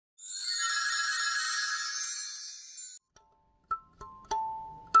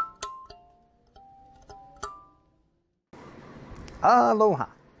Aloha,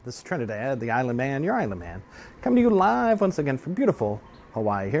 this is Trinidad, the Island Man, your Island Man, coming to you live once again from beautiful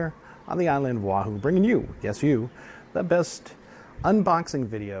Hawaii here on the island of Oahu, bringing you, yes you, the best unboxing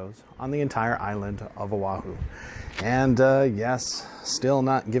videos on the entire island of Oahu. And yes, still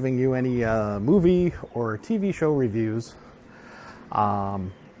not giving you any movie or TV show reviews.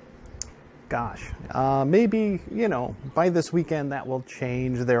 Maybe, you know, by this weekend that will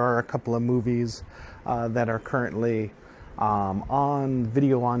change. There are a couple of movies that are currently on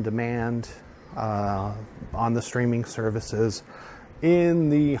video on demand on the streaming services in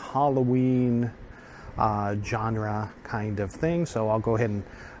the Halloween genre kind of thing. So I'll go ahead and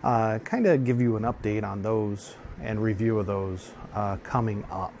kind of give you an update on those and review of those coming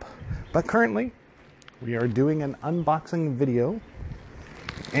up. But currently we are doing an unboxing video,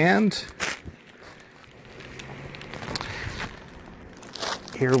 and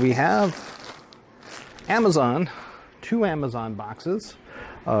here we have Amazon, 2 Amazon boxes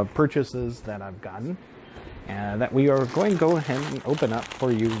of purchases that I've gotten and that we are going to go ahead and open up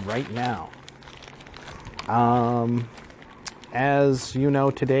for you right now. As you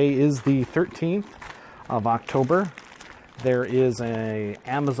know, today is the 13th of October. There is a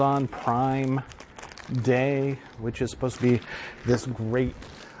Amazon Prime Day, which is supposed to be this great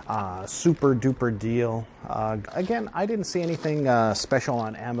super duper deal. Again, I didn't see anything special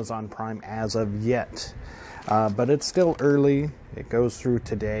on Amazon Prime as of yet, but it's still early. It goes through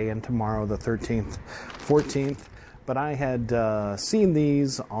today and tomorrow, the 13th, 14th. But I had seen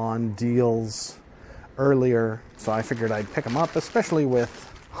these on deals earlier, so I figured I'd pick them up, especially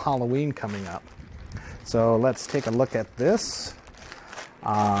with Halloween coming up. So let's take a look at this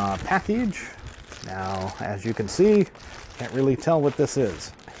package. Now, as you can see, can't really tell what this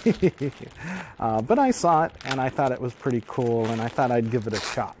is. But I saw it and I thought it was pretty cool, and I thought I'd give it a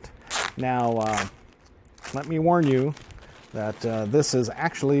shot. Now, let me warn you that this is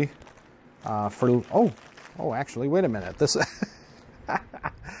actually actually, wait a minute. This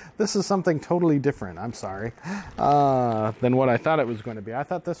this is something totally different, I'm sorry, than what I thought it was going to be. I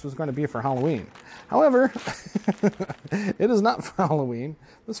thought this was going to be for Halloween. However, it is not for Halloween.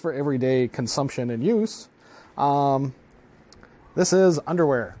 This is for everyday consumption and use. This is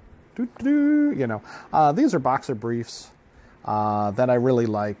underwear. You know, these are boxer briefs that I really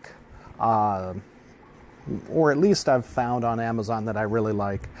like, or at least I've found on Amazon that I really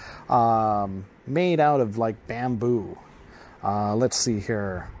like, made out of like bamboo. Let's see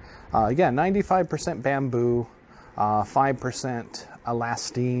here. Yeah, 95% bamboo, 5%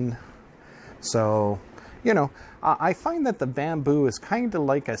 elastine. So, you know, I find that the bamboo is kind of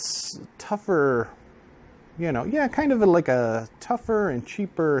like a tougher, you know, yeah, kind of like a tougher and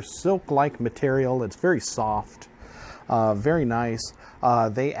cheaper silk-like material. It's very soft, very nice.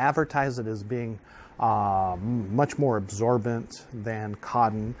 They advertise it as being much more absorbent than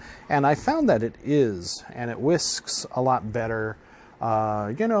cotton, and I found that it is, and it whisks a lot better.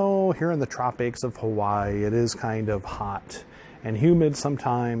 You know, here in the tropics of Hawaii, it is kind of hot and humid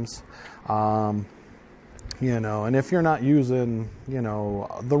sometimes. You know, and if you're not using, you know,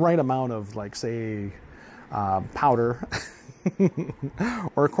 the right amount of, like, say, powder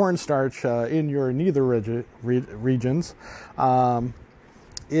or cornstarch in your nether regions,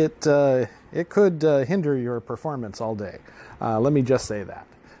 it could hinder your performance all day. Let me just say that.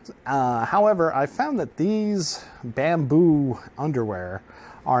 However, I found that these bamboo underwear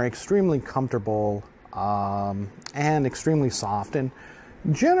are extremely comfortable and extremely soft, and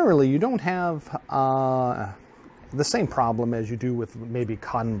generally you don't have the same problem as you do with maybe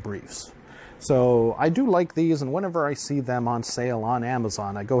cotton briefs. So I do like these, and whenever I see them on sale on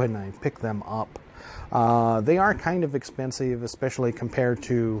Amazon, I go ahead and I pick them up. They are kind of expensive, especially compared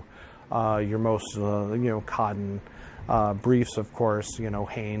to your most, you know, cotton briefs, of course, you know,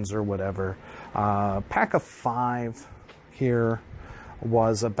 Hanes or whatever. Pack of 5 here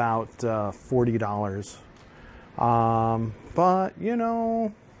was about $40. But, you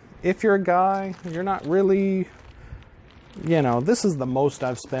know, if you're a guy, you're not really, you know, this is the most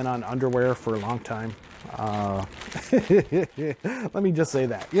I've spent on underwear for a long time. Let me just say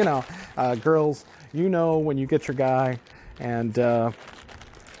that, you know, girls, you know, when you get your guy and,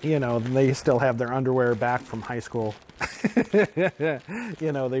 you know, they still have their underwear back from high school.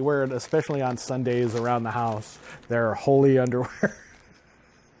 You know, they wear it especially on Sundays around the house. They're holy underwear.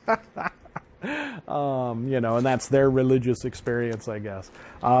 You know, and that's their religious experience, I guess.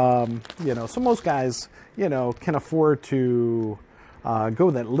 You know, so most guys, you know, can afford to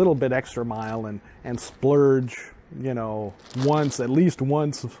go that little bit extra mile and splurge you know, at least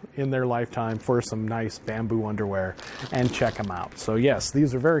once in their lifetime for some nice bamboo underwear and check them out. So yes,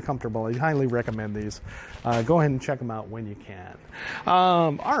 these are very comfortable. I highly recommend these. Go ahead and check them out when you can.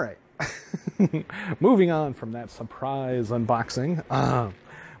 All right. Moving on from that surprise unboxing,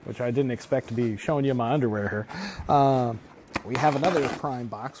 which I didn't expect to be showing you my underwear here. We have another Prime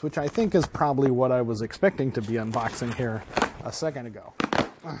box, which I think is probably what I was expecting to be unboxing here a second ago.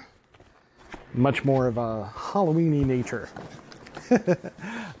 Much more of a Halloween-y nature.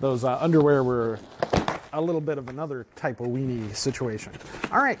 Those underwear were a little bit of another type of weenie situation.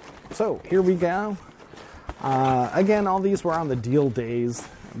 All right, so here we go. Again, all these were on the deal days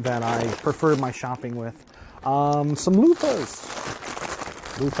that I preferred my shopping with. Some loofahs.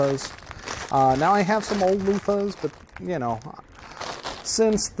 Now I have some old loofahs, but you know,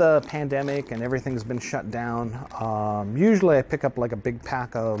 since the pandemic and everything's been shut down, usually I pick up like a big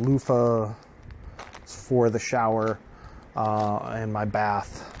pack of loofah for the shower and my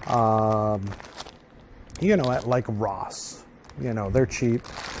bath, you know, at like Ross. You know, they're cheap,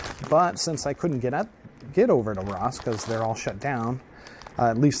 but since I couldn't get over to Ross because they're all shut down,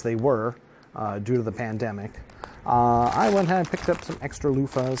 at least they were, due to the pandemic, I went ahead and picked up some extra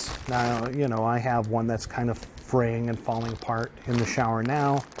loofahs. Now, you know, I have one that's kind of fraying and falling apart in the shower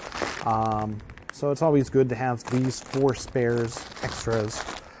now, so it's always good to have these 4 spares extras,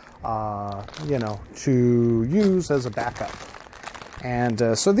 you know, to use as a backup.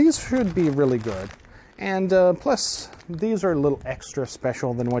 And so these should be really good. And plus, these are a little extra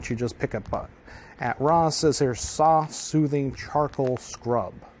special than what you just pick up at Ross. Says here, soft, soothing charcoal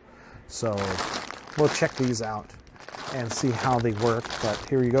scrub. So we'll check these out and see how they work. But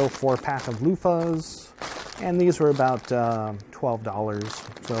here you go, 4-pack of loofahs. And these were about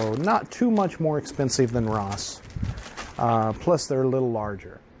 $12. So not too much more expensive than Ross. Plus, they're a little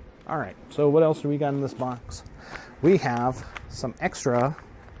larger. All right, so what else do we got in this box? We have some extra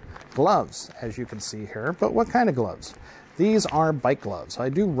gloves, as you can see here. But what kind of gloves? These are bike gloves. I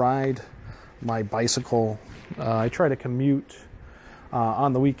do ride my bicycle. I try to commute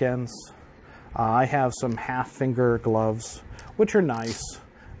on the weekends. I have some half-finger gloves, which are nice,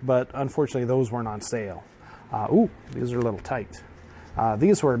 but unfortunately those weren't on sale. Ooh, these are a little tight.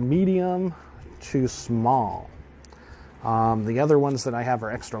 These were medium to small. The other ones that I have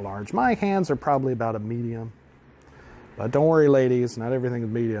are extra large. My hands are probably about a medium. But don't worry, ladies, not everything is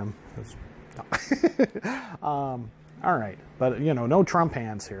medium. All right, but you know, no Trump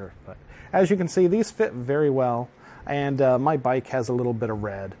hands here. But as you can see, these fit very well. And my bike has a little bit of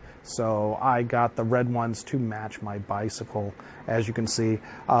red, so I got the red ones to match my bicycle. As you can see,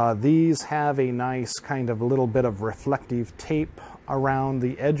 these have a nice kind of little bit of reflective tape around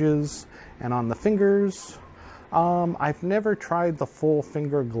the edges and on the fingers. I've never tried the full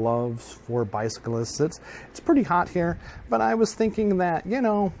finger gloves for bicyclists. It's pretty hot here, but I was thinking that, you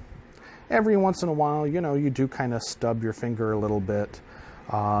know, every once in a while, you know, you do kind of stub your finger a little bit.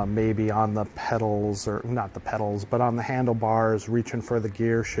 Maybe on the pedals, or not the pedals, but on the handlebars, reaching for the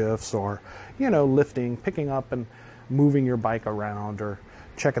gear shifts, or, you know, lifting, picking up and moving your bike around, or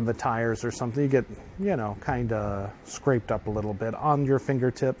checking the tires or something. You get, you know, kind of scraped up a little bit on your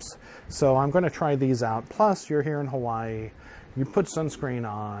fingertips. So I'm going to try these out. Plus, you're here in Hawaii, you put sunscreen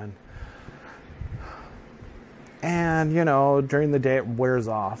on, and, you know, during the day it wears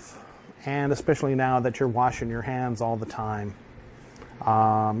off. And especially now that you're washing your hands all the time,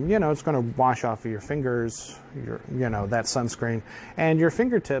 you know, it's going to wash off of your fingers, you know, that sunscreen, and your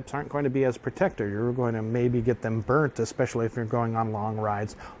fingertips aren't going to be as protected. You're going to maybe get them burnt, especially if you're going on long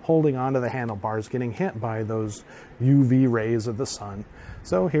rides, holding onto the handlebars, getting hit by those UV rays of the sun.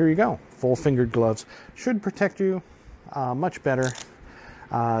 So here you go, full fingered gloves. Should protect you much better.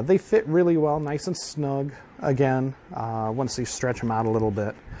 They fit really well, nice and snug, again, once you stretch them out a little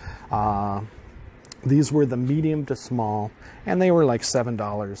bit. These were the medium to small, and they were like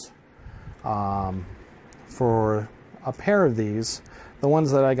 $7 for a pair of these. The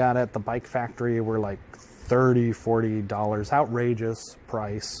ones that I got at the bike factory were like $30, $40, outrageous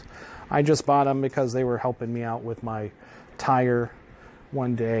price. I just bought them because they were helping me out with my tire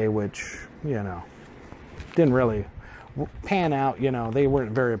one day, which, you know, didn't really pan out. You know, they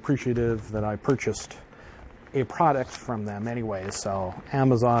weren't very appreciative that I purchased a product from them anyway, so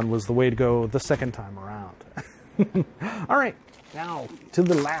Amazon was the way to go the second time around. All right, now to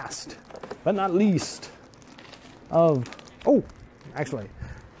the last but not least of, oh, actually,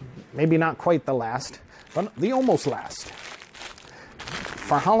 maybe not quite the last, but the almost last.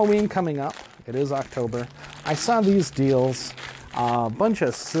 For Halloween coming up, it is October, I saw these deals, a bunch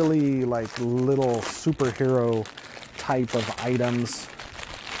of silly, like, little superhero type of items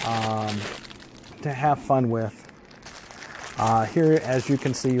to have fun with. Here, as you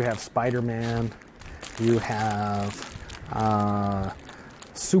can see, you have Spider-Man, you have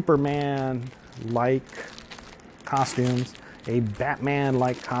Superman-like costumes, a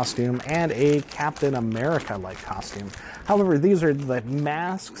Batman-like costume, and a Captain America-like costume. However, these are the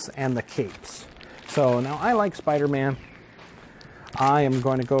masks and the capes. So now I like Spider-Man. I am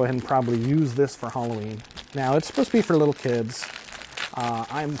going to go ahead and probably use this for Halloween. Now, it's supposed to be for little kids.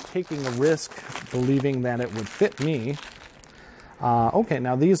 I'm taking a risk believing that it would fit me. Okay,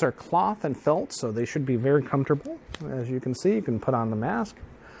 now these are cloth and felt, so they should be very comfortable. As you can see, you can put on the mask.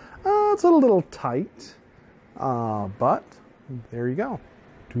 It's a little tight, but there you go.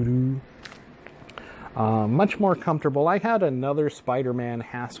 Much more comfortable. I had another Spider-Man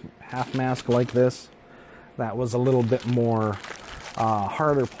half mask like this that was a little bit more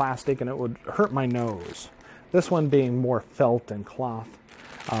harder plastic, and it would hurt my nose. This one being more felt and cloth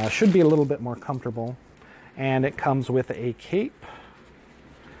should be a little bit more comfortable. And it comes with a cape,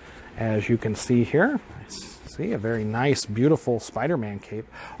 as you can see here. See, a very nice, beautiful Spider-Man cape.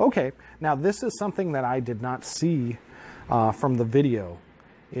 Okay, now this is something that I did not see from the video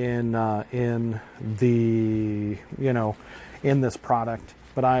in this product,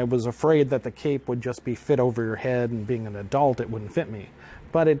 but I was afraid that the cape would just be fit over your head, and being an adult, it wouldn't fit me.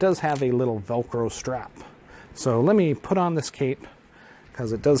 But it does have a little Velcro strap. So let me put on this cape,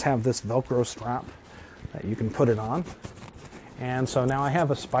 because it does have this Velcro strap that you can put it on. And so now I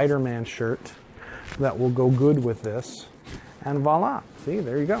have a Spider-Man shirt that will go good with this. And voila, see,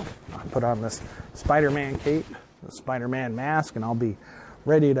 there you go. I put on this Spider-Man cape, the Spider-Man mask, and I'll be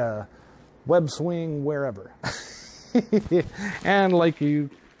ready to web swing wherever. And like you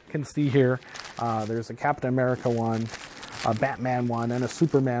can see here, there's a Captain America one, a Batman one, and a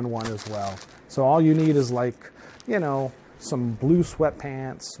Superman one as well. So all you need is, like, you know, some blue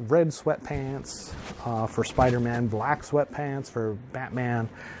sweatpants, red sweatpants for Spider-Man, black sweatpants for Batman,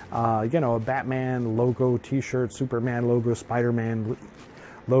 you know, a Batman logo t-shirt, Superman logo, Spider-Man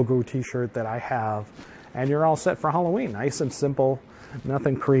logo t-shirt that I have, and you're all set for Halloween. Nice and simple,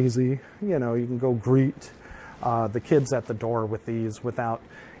 nothing crazy. You know, you can go greet the kids at the door with these without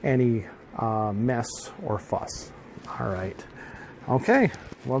any mess or fuss. All right. Okay,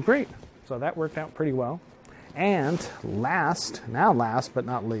 well, great. So that worked out pretty well. And last but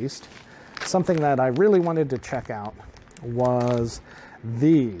not least, something that I really wanted to check out was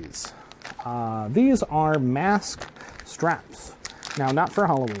these. These are mask straps. Now, not for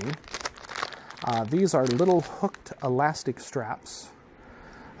Halloween. These are little hooked elastic straps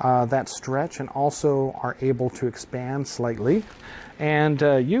that stretch and also are able to expand slightly. And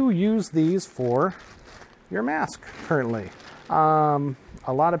you use these for your mask currently. A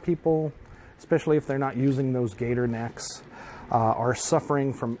lot of people, especially if they're not using those gator necks, are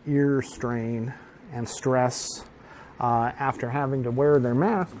suffering from ear strain and stress after having to wear their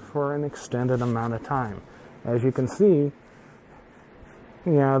mask for an extended amount of time. As you can see,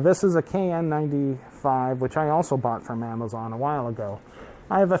 you know, this is a KN95, which I also bought from Amazon a while ago.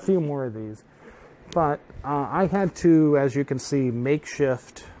 I have a few more of these, but I had to, as you can see,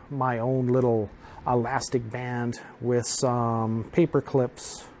 makeshift my own little elastic band with some paper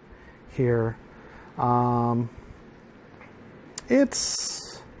clips here.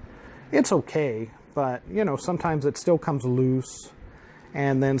 It's okay, but you know, sometimes it still comes loose,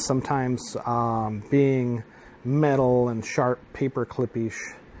 and then sometimes being metal and sharp paper clippish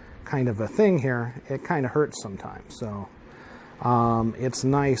kind of a thing here, it kind of hurts sometimes. So it's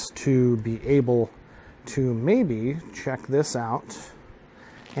nice to be able to maybe check this out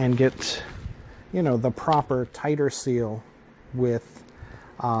and get, you know, the proper tighter seal with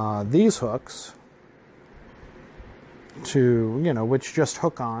these hooks to, you know, which just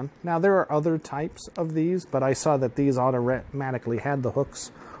hook on. Now there are other types of these, but I saw that these automatically had the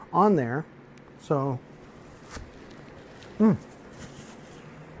hooks on there. So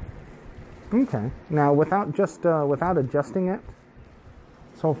okay, now without adjusting it,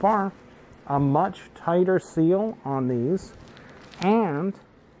 so far a much tighter seal on these, and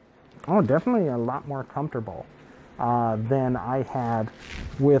definitely a lot more comfortable than I had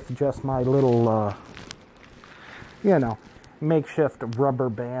with just my little you know, makeshift rubber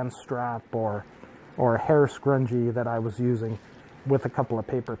band strap or hair scrunchie that I was using with a couple of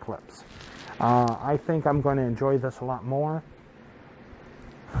paper clips. I think I'm going to enjoy this a lot more.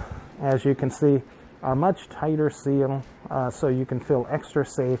 As you can see, a much tighter seal, so you can feel extra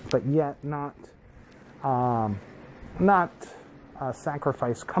safe, but yet not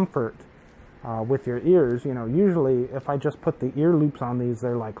sacrifice comfort with your ears. You know, usually if I just put the ear loops on these,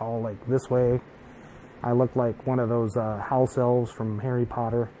 they're like all like this way. I look like one of those house elves from Harry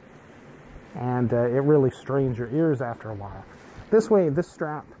Potter. and it really strains your ears after a while. This way, this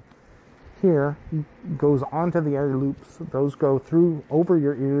strap here goes onto the air loops. Those go through over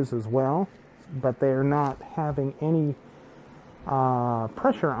your ears as well, but they're not having any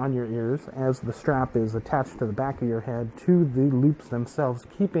pressure on your ears, as the strap is attached to the back of your head to the loops themselves,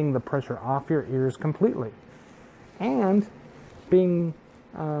 keeping the pressure off your ears completely. And being,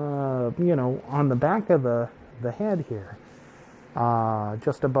 you know, on the back of the head here,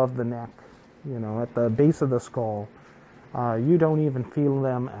 just above the neck, you know, at the base of the skull, you don't even feel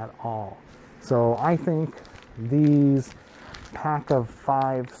them at all. So I think these pack of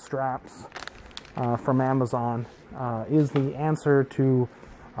 5 straps from Amazon is the answer to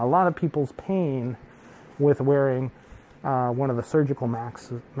a lot of people's pain with wearing one of the surgical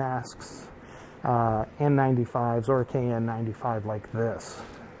masks, N95s or KN95 like this.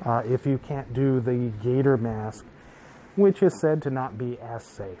 If you can't do the gator mask, which is said to not be as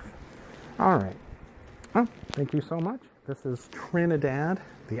safe. All right. Well, thank you so much. This is Trinidad,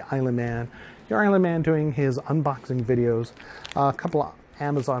 the Island Man, your Island Man, doing his unboxing videos. A couple of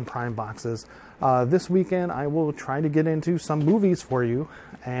Amazon Prime boxes. This weekend I will try to get into some movies for you,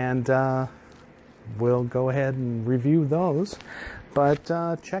 and we'll go ahead and review those. But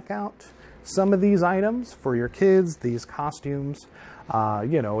check out some of these items for your kids, these costumes.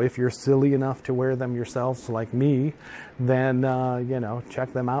 You know, if you're silly enough to wear them yourselves like me, then, you know,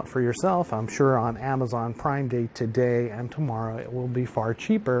 check them out for yourself. I'm sure on Amazon Prime Day today and tomorrow it will be far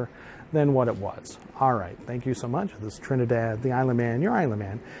cheaper than what it was. All right. Thank you so much. This is Trinidad, the Island Man, your Island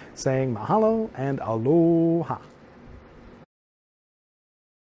Man, saying mahalo and aloha.